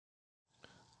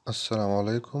Assalamu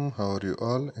alaikum, how are you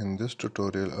all? In this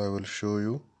tutorial I will show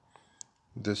you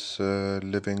this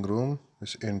living room,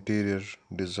 this interior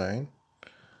design.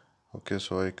 Okay,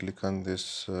 so I click on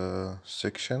this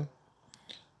section,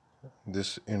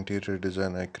 this interior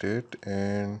design I create,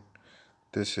 and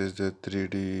this is the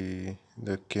 3D,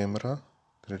 the camera,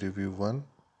 3D view 1,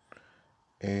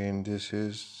 and this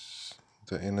is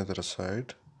the another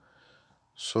side.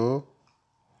 So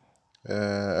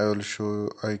I will show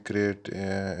I create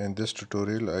in this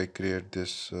tutorial I create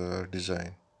this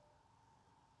design.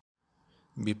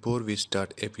 Before we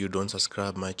start, if you don't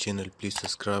subscribe my channel, please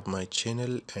subscribe my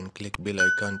channel and click bell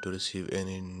icon to receive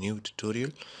any new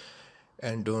tutorial,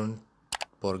 and don't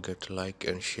forget to like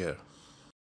and share.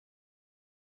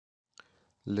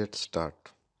 Let's start.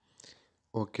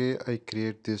 Okay, I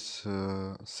create this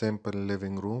sample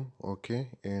living room,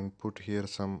 okay, and put here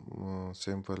some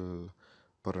sample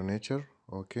furniture.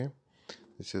 Okay,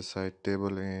 this is side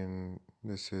table and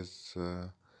this is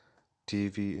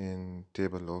TV and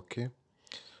table. Okay,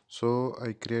 so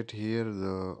I create here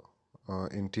the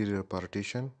interior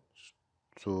partition.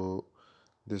 So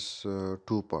this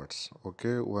two parts.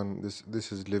 Okay, one,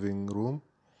 this is living room.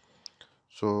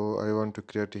 So I want to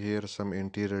create here some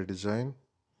interior design.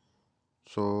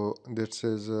 So this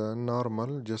is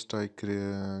normal, just I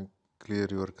clear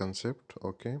your concept.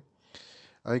 Okay,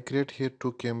 I create here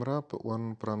two camera,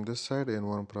 one from this side and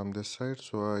one from this side.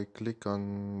 So I click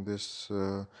on this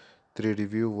 3D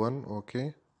view one.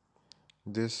 Okay,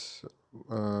 this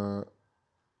uh,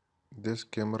 this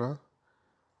camera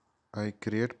I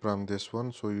create from this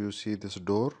one. So you see this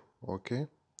door. Okay,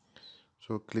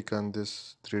 so click on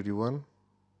this 3D one.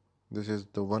 This is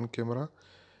the one camera,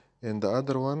 and the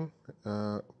other one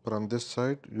from this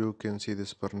side you can see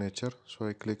this furniture. So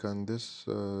I click on this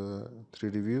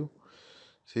 3D view.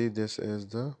 See, this is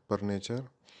the furniture.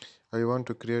 I want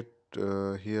to create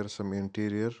here some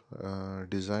interior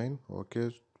design.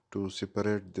 Okay, to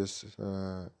separate this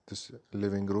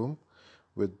living room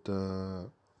with the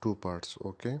two parts.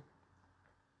 Okay,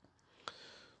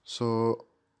 so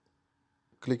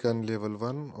click on level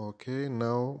 1. Okay,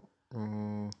 now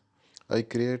I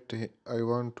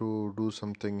want to do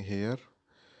something here.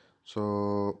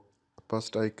 So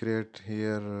first I create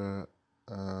here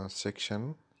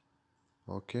section.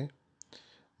 Okay,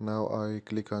 now I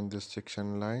click on this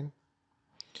section line.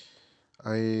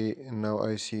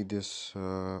 I see this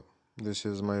this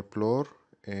is my floor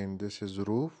and this is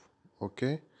roof.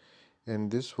 Okay,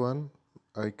 and this one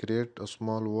I create a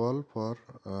small wall for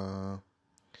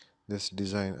this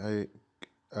design.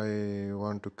 I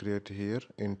want to create here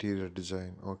interior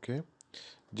design. Okay,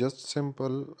 just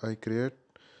simple I create.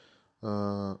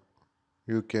 uh,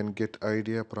 you can get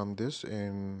idea from this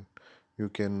and you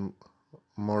can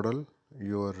model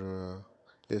your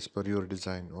as per your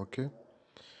design. Okay,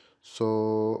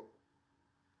 so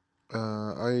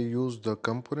I use the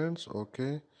components.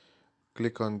 Okay,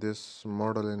 click on this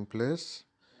model in place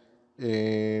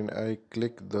and I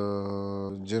click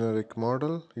the generic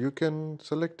model. You can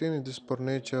select any, this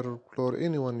furniture, floor,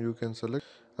 anyone you can select.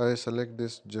 I select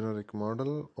this generic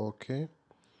model. Okay,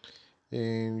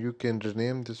 and you can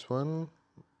rename this one.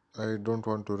 I don't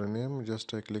want to rename,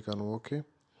 just I click on OK.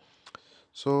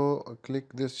 So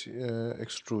click this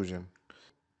extrusion.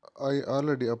 I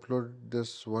already upload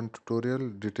this one tutorial,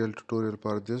 detailed tutorial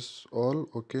for this all.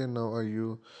 Okay, now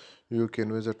you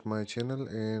can visit my channel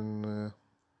and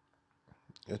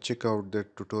check out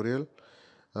that tutorial.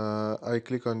 I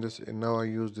click on this and now I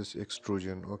use this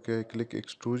extrusion. Okay, click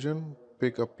extrusion,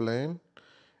 pick a plane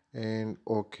and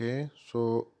okay.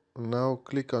 So now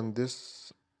click on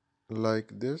this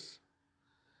like this.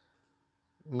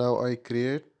 Now I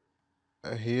create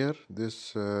here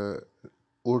this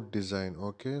wood design.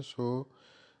 Okay, so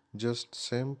just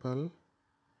sample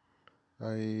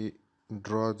I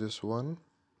draw this one.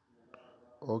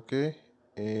 Okay,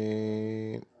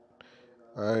 and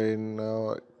I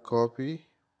now copy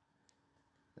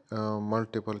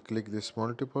multiple, click this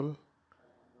multiple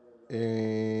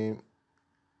and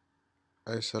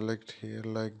I select here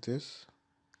like this.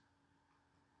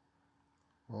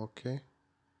 Okay,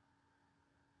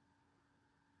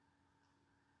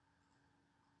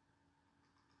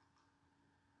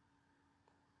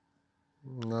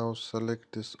 now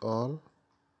select this all,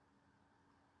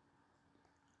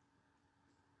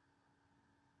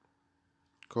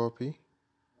 copy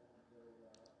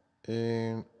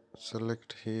and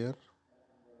select here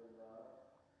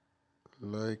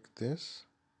like this.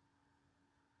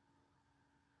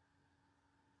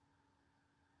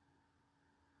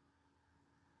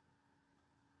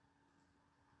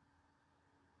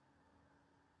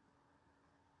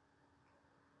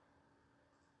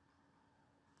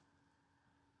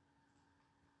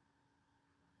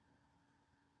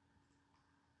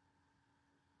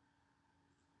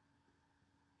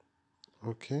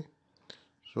 Okay,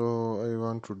 so I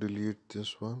want to delete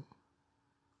this one,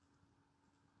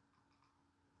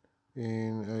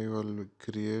 and I will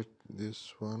create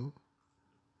this one.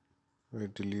 I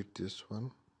delete this one.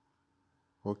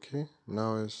 Okay,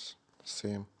 now it's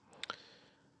same.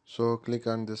 So click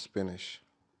on this finish.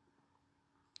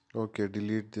 Okay,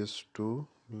 delete this two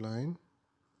line.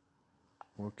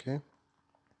 Okay,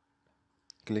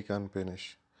 click on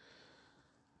finish.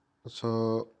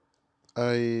 So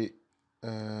I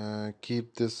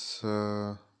keep this.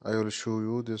 I will show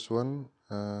you this one.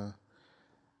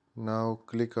 Now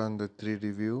click on the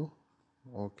 3D view.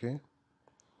 Okay,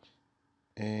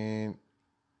 and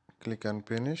click on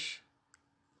finish.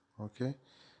 Okay,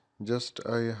 just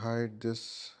I hide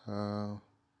this.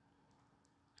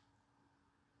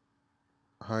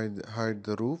 Hide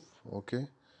the roof. Okay,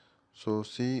 so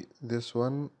see this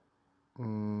one.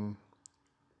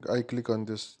 I click on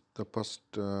this the first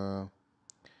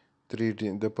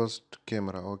 3D the first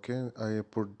camera. Okay, I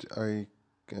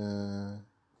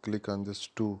click on this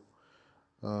two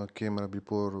camera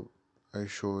before I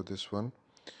show this one.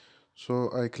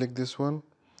 So I click this one.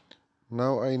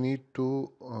 Now I need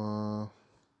to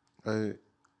I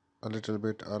a little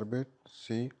bit orbit.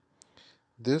 See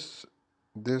this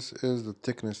is the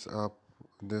thickness of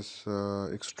this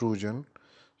extrusion.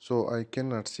 So I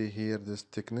cannot see here this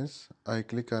thickness. I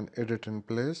click on edit in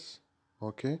place.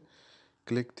 Okay,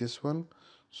 click this one.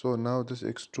 So now this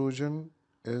extrusion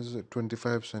is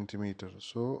 25 centimeters.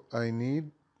 So I need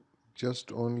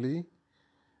just only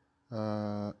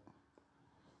uh,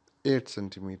 8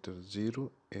 centimeters,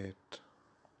 0 8.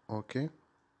 Okay,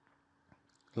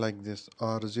 like this,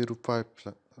 or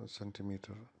 0.5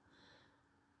 centimeter,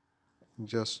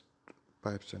 just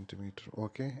 5 centimeter.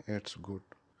 Okay, it's good.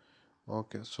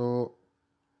 Okay, so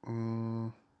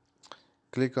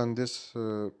click on this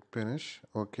finish.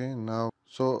 Okay, now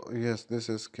so yes, this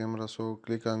is camera. So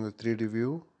click on the 3D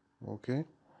view. Okay,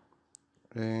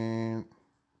 and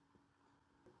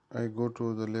I go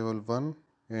to the level 1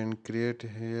 and create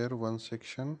here one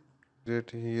section.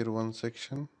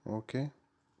 Okay,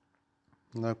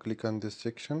 now click on this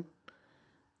section,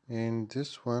 and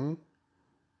this one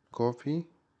copy.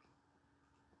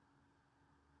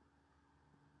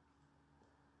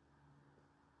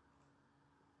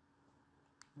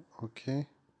 Okay,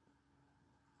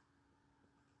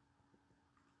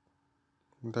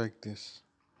 like this.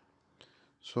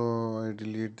 So I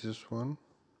delete this one.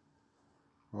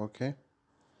 Okay,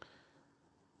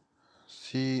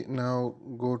 see, now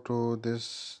go to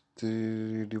this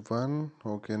 3D one.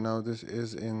 Okay, now this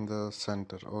is in the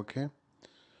center. Okay,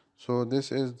 so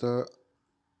this is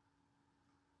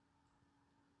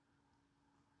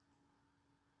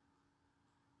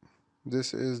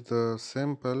the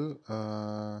sample.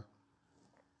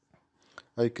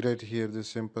 I create here the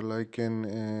sample. I can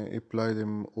apply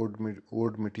them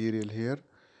wood material here.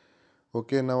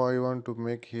 Okay, now I want to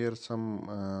make here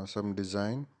some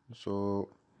design. So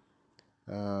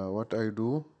what I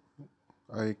do,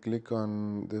 I click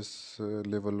on this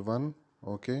level 1.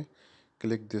 Okay,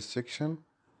 click this section,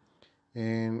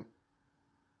 and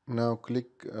now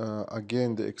click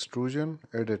again the extrusion,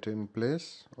 edit in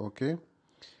place. Okay,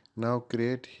 now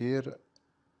create here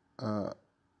uh,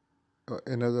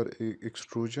 another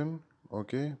extrusion.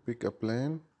 Okay, pick a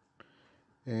plane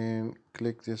and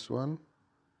click this one.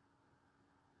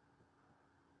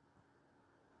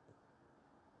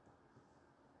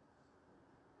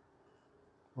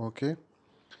 Okay,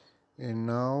 and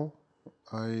now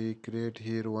I create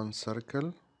here one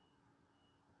circle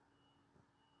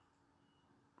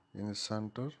in the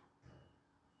center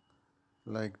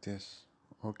like this.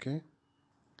 Okay,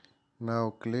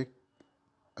 now click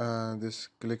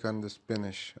click on this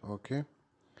finish. Okay,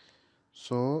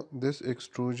 so this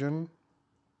extrusion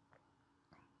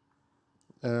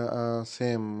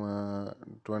same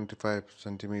 25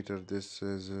 centimeter, this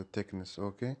is thickness.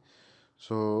 Okay,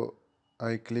 so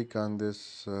I click on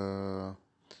this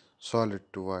solid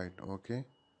to wide. Okay,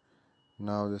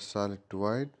 now this solid to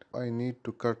wide, I need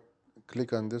to cut.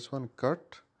 Click on this one,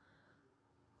 cut.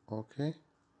 Okay,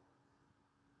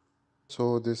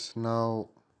 so this now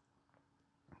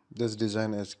this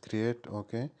design is create.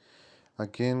 Okay,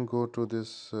 again go to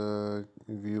this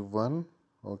view 1.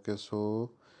 Okay, so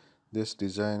this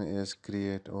design is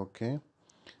create. Okay,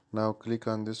 now click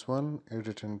on this one,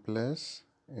 edit in place,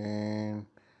 and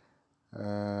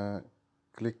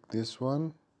click this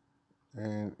one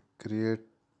and create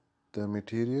the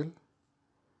material.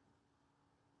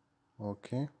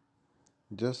 Okay,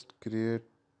 just create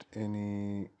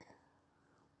any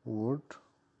wood.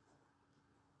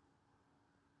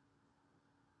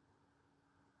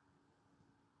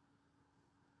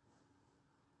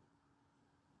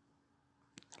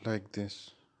 like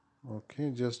this.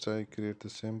 Okay, just I create the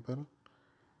sample,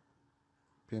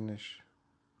 finish.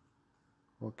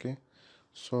 Okay,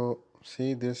 so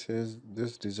see, this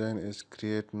design is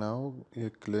create now. You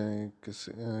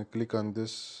click on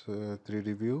this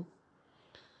 3D view.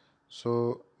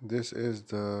 So this is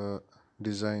the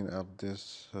design of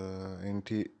this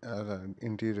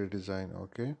interior design.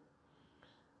 Okay,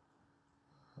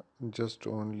 just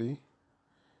only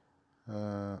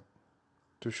uh,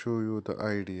 to show you the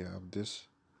idea of this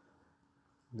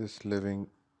living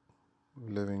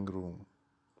room.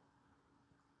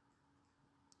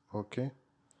 Okay,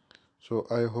 so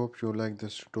I hope you like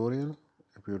this tutorial.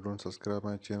 If you don't subscribe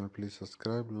my channel, please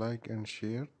subscribe, like and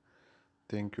share.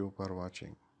 Thank you for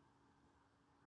watching.